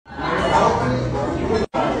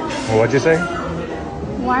What'd you say?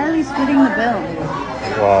 Why are we splitting the bill?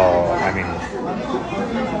 Well, I mean,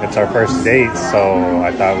 it's our first date, so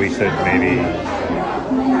I thought we should maybe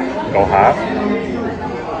go half.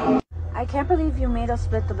 I can't believe you made us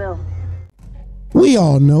split the bill. We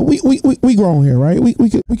all know we grown here, right? We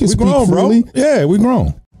can speak grown, freely. Bro. Yeah, we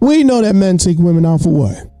grown. We know that men take women out for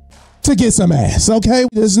what? To get some ass, okay?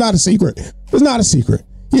 It's not a secret. It's not a secret.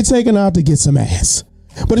 You're taking her out to get some ass.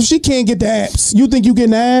 But if she can't get the apps, you think you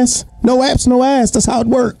getting ass? No apps, no ass. That's how it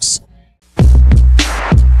works.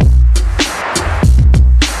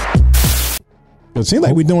 It seems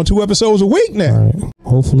like we're doing 2 episodes a week now. All right.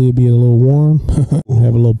 Hopefully it'll be a little warm. We'll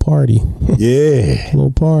have a little party. Yeah. A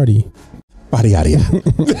little party. Body out of here.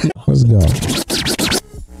 Let's go.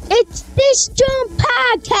 It's this JAWN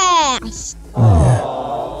podcast.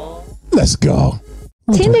 Let's go.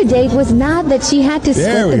 Tinder date was not that she had to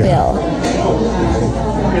split the bill.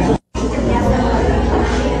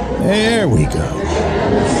 There we go.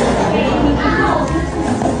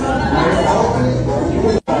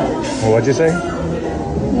 What'd you say?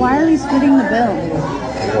 Why are we splitting the bill?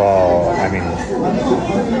 Well, I mean,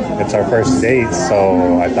 it's our first date,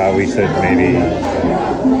 so I thought we should maybe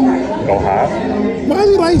go half. Why is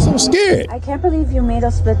he like so scared? I can't believe you made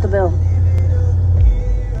us split the bill.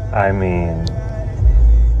 I mean,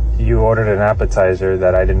 you ordered an appetizer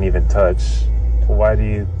that I didn't even touch. Why do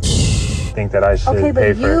you think that I should Okay,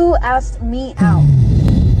 pay but for you asked me out.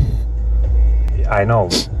 it? I know,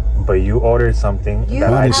 but you ordered something You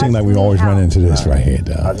that Why does it seem like we always run into this right here,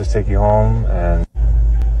 I'll dog? just take you home and...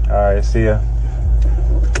 Alright, see ya.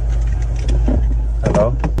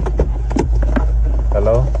 Hello?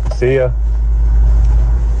 Hello? See ya.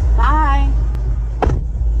 Bye.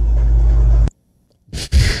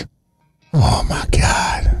 Oh my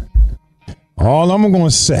God. All I'm going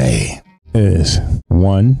to say is,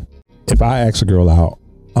 1, if I ask a girl out,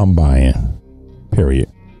 I'm buying.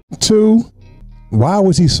 Period. 2, why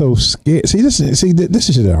was he so scared? This is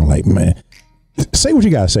shit I don't like, man. Say what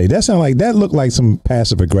you got to say. That looked like some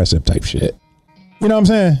passive aggressive type shit. You know what I'm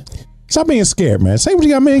saying? Stop being scared, man. Say what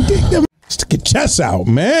you got, man. Get your chest out,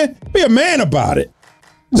 man. Be a man about it.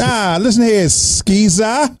 Nah, listen here,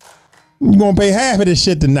 Skeezer. You're going to pay half of this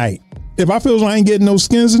shit tonight. If I feel I ain't getting no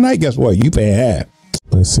skins tonight, guess what? You pay half.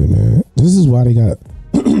 Listen, man. This is why they got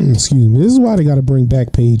excuse me. This is why they got to bring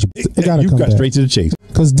back Paige. They got to come back. Straight to the chase.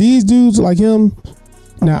 Because these dudes like him,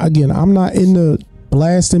 now again, I'm not into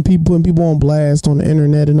blasting people, putting people on blast on the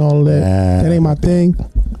internet and all of that. That ain't my thing.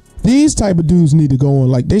 These type of dudes need to go on,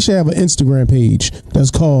 like, they should have an Instagram page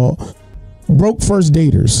that's called Broke First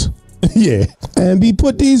Daters. Yeah. And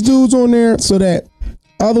put these dudes on there so that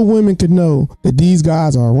other women could know that these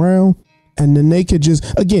guys are around, and then they could just,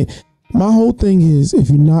 again, my whole thing is, if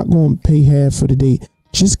you're not going to pay half for the date,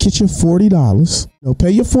 just get your $40.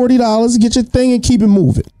 Pay your $40, get your thing, and keep it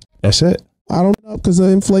moving. That's it. I don't know, because of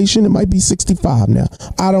inflation, it might be 65 now.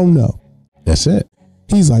 I don't know. That's it.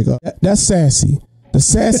 He's like, that's sassy. The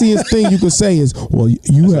sassiest thing you could say is, well,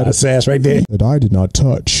 you had a sass right there that I did not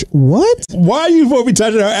touch. What? Why are you supposed to be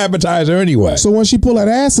touching her appetizer anyway? So when she pull that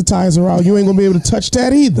appetizer out, you ain't gonna be able to touch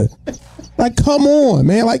that either. Like, come on,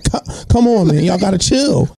 man. Like, come on, man. Y'all gotta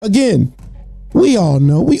chill. Again, we all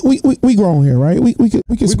know we grown here, right? We can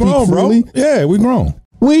speak grown, freely. Bro. Yeah, we grown.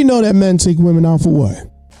 We know that men take women out for what?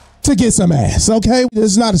 To get some ass, okay?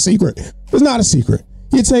 It's not a secret. It's not a secret.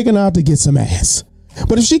 You're taking her out to get some ass.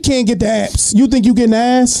 But if she can't get the apps, you think you getting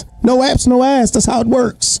ass? No apps, no ass. That's how it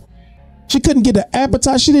works. She couldn't get the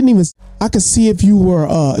appetizer. She didn't even. I could see if you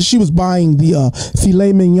were. She was buying the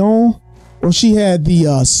filet mignon, or she had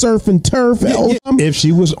the surf and turf. If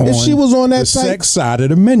she was on that the sex side of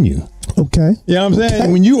the menu. Okay. You know what I'm saying?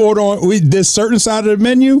 Okay. When you order on this certain side of the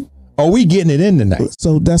menu, are we getting it in tonight?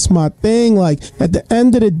 So that's my thing. Like, at the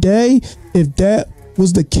end of the day, if that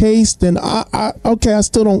was the case, then I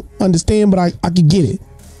still don't understand, but I could get it.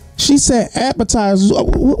 She said appetizers.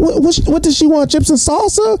 What did she want? Chips and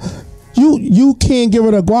salsa? You can't give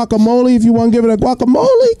her the guacamole if you want to give her the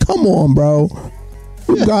guacamole? Come on, bro.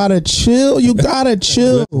 You gotta chill. You gotta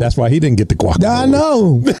chill. That's why he didn't get the guacamole. I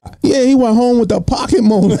know. Yeah, he went home with the pocket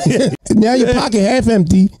mole. Now your pocket half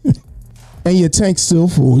empty. And your tank's still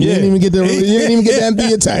full. You didn't even get to empty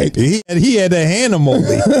your tank. He had that hand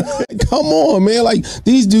moly. Come on, man. Like,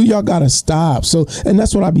 these dudes, y'all gotta stop. So, and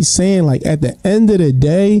that's what I be saying. Like, at the end of the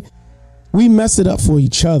day, we mess it up for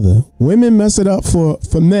each other. Women mess it up for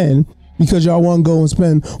men because y'all want to go and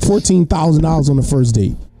spend $14,000 on the first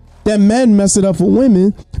date. That men mess it up for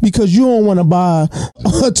women because you don't want to buy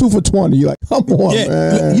a 2 for $20. You're like, come on,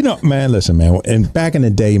 man. You know, man, listen, man. And back in the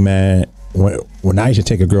day, man, when I used to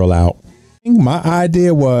take a girl out, my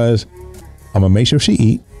idea was, I'm gonna make sure she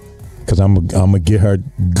eat. because I'm gonna get her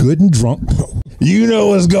good and drunk. You know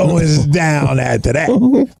what's going down after that.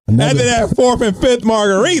 After that fourth and fifth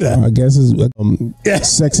margarita. I guess it's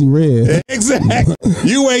sexy red. Exactly.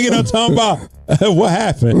 You waking up talking about what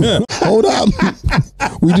happened. Hold up.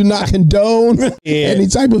 We do not condone any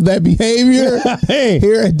type of that behavior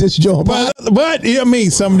here at this joint. But I mean,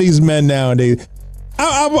 some of these men nowadays,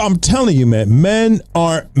 I'm telling you, man, men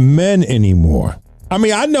aren't men anymore. I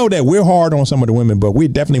mean, I know that we're hard on some of the women, but we're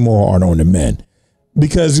definitely more hard on the men.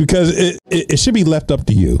 Because it should be left up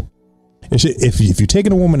to you. If you're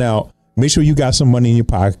taking a woman out, make sure you got some money in your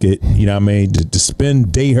pocket. You know what I mean? To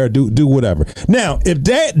spend, date her, do whatever. Now, if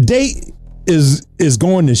that date is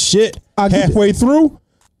going to shit halfway through,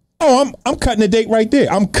 I'm cutting the date right there.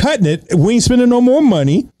 I'm cutting it. We ain't spending no more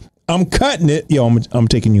money. I'm cutting it. Yo, I'm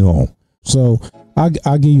taking you home. So I'll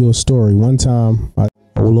give you a story. One time,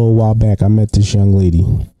 a little while back, I met this young lady.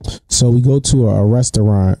 So we go to a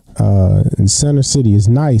restaurant in Center City. It's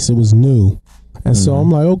nice. It was new. And so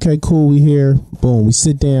I'm like, okay, cool. We here. Boom. We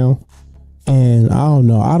sit down. And I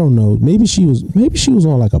don't know. Maybe she was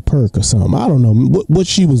on like a perk or something. I don't know what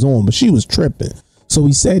she was on, but she was tripping. So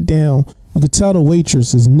we sat down. You could tell the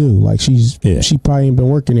waitress is new. Like she probably ain't been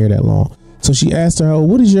working there that long. So she asked her, oh,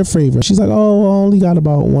 what is your favorite? She's like, oh, I only got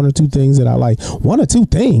about one or two things that I like. One or two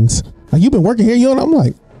things? Like, you've been working here, you know? I'm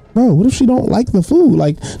like, bro, what if she don't like the food?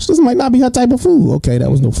 Like, this might not be her type of food. Okay, that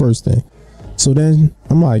was the first thing. So then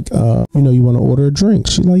I'm like, you want to order a drink?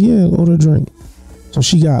 She's like, yeah, order a drink. So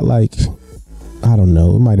she got like, I don't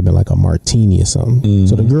know, it might have been like a martini or something.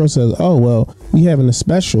 So the girl says, oh, well, we having a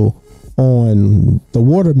special on the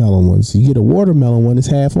watermelon ones. You get a watermelon one, it's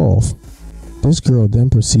half off. This girl then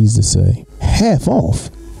proceeds to say, half off?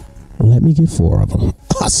 Let me get 4 of them.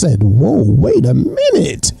 I said, whoa, wait a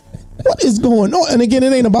minute. What is going on? And again,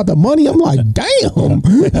 it ain't about the money. I'm like, damn.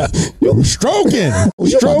 You stroking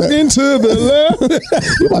to the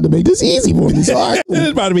left. You're about to make this easy for me. So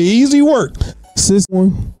it's about to be easy work. Sis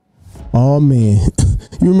one. Oh man.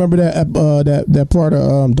 You remember that part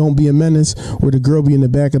of Don't Be a Menace where the girl be in the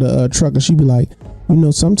back of the truck and she be like,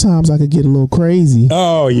 sometimes I could get a little crazy.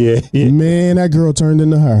 Oh yeah. Man, that girl turned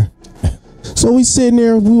into her. So we sitting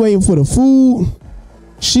there, we waiting for the food.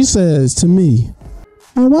 She says to me,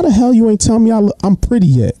 man, why the hell you ain't telling me I'm pretty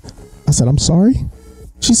yet? I said, I'm sorry.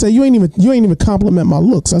 She said, you ain't even compliment my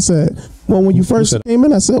looks. I said, well, when you first came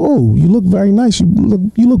in, I said, oh, you look very nice. You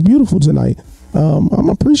look beautiful tonight. I'm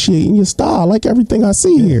appreciating your style. I like everything I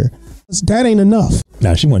see here. That ain't enough.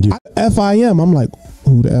 Nah, she wanted you. FIM. I'm like,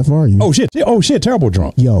 who the F are you? Oh shit, terrible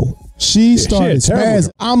drunk. Yo, she started spazzing.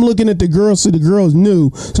 I'm looking at the girl, so the girl's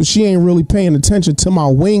new, so she ain't really paying attention to my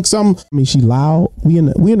winks. She loud. We in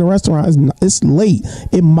the restaurant. It's late.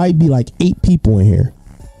 It might be like 8 people in here.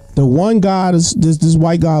 The one guy, this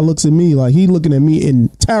white guy looks at me like he looking at me in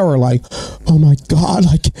terror, like, oh my God,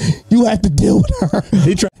 like you have to deal with her.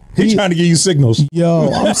 He trying to give you signals.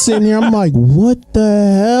 Yo, I'm sitting here. I'm like, what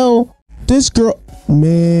the hell? This girl,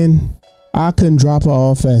 man. I couldn't drop her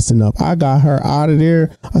off fast enough. I got her out of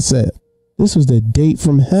there. I said, this was the date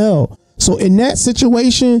from hell. So in that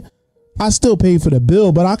situation, I still paid for the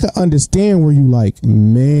bill, but I could understand where you like,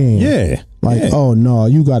 man. Yeah. Oh no,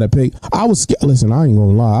 you gotta pay. I was scared. Listen, I ain't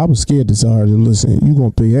gonna lie. I was scared to tell her, listen, you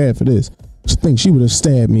gonna pay half for this. I think she would have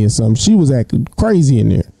stabbed me or something. She was acting crazy in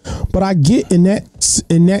there. But I get in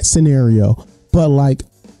that scenario. But like,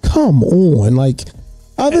 come on. Like,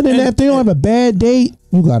 other than that, if they don't have a bad date,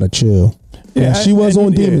 you gotta chill. Yeah, she was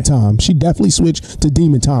on demon time. She definitely switched to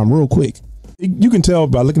demon time real quick. You can tell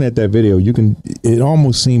by looking at that video. It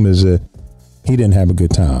almost seemed as if he didn't have a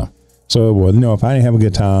good time. So, well, if I didn't have a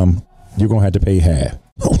good time, you're gonna have to pay half.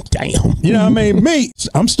 Oh damn! You know what I mean? Me,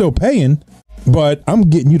 I'm still paying, but I'm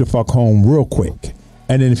getting you to fuck home real quick.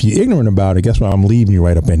 And then if you're ignorant about it, guess what? I'm leaving you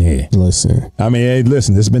right up in here. Listen. I mean, hey,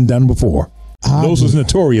 listen. This has been done before. Those was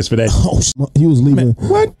notorious for that. Oh, he was leaving. Man,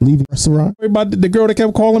 what? Leaving the restaurant? About the girl that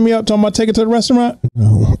kept calling me up, talking about taking to the restaurant?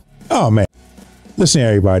 No. Oh man. Listen,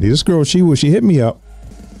 everybody. This girl, she hit me up,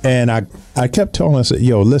 and I kept telling her, I said,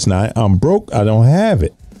 yo, listen, I'm broke. I don't have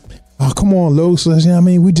it. Oh, come on, Los. You know what I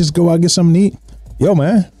mean? We just go out and get something to eat. Yo,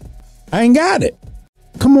 man, I ain't got it.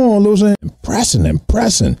 Come on, Los.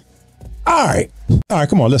 Impressing. All right,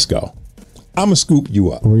 come on, let's go. I'm gonna scoop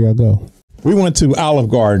you up. Where y'all go? We went to Olive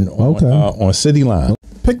Garden on City Line.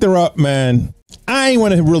 Picked her up, man. I ain't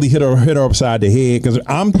want to really hit her upside the head because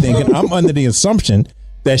I'm thinking I'm under the assumption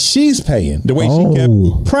that she's paying the way she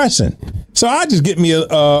kept pressing. So I just get me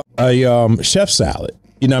a chef salad.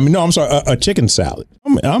 You know what I mean? No, I'm sorry, a chicken salad.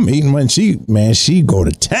 I'm eating when she go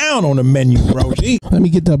to town on the menu, bro. Let me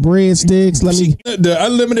get the breadsticks. The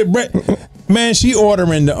unlimited bread. Man, she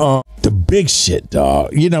ordering the big shit, dog.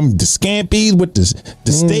 You know, the scampi with the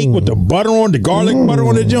steak with the butter on, the garlic butter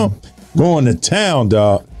on the jump. Going to town,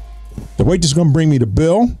 dog. The waitress gonna bring me the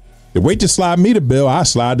bill. The waitress slide me the bill. I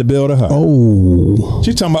slide the bill to her. Oh.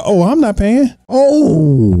 She talking about, oh, I'm not paying.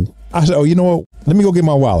 Oh. I said, oh, you know what? Let me go get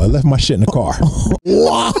my wallet. I left my shit in the car.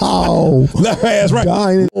 Wow. Left her ass right.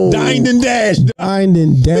 Dined and dashed. Dined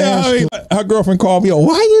and dashed. Yeah, her girlfriend called me. Oh,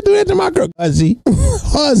 why you do that to my girl? Huzzy.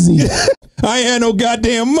 Huzzy. I ain't had no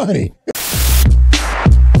goddamn money.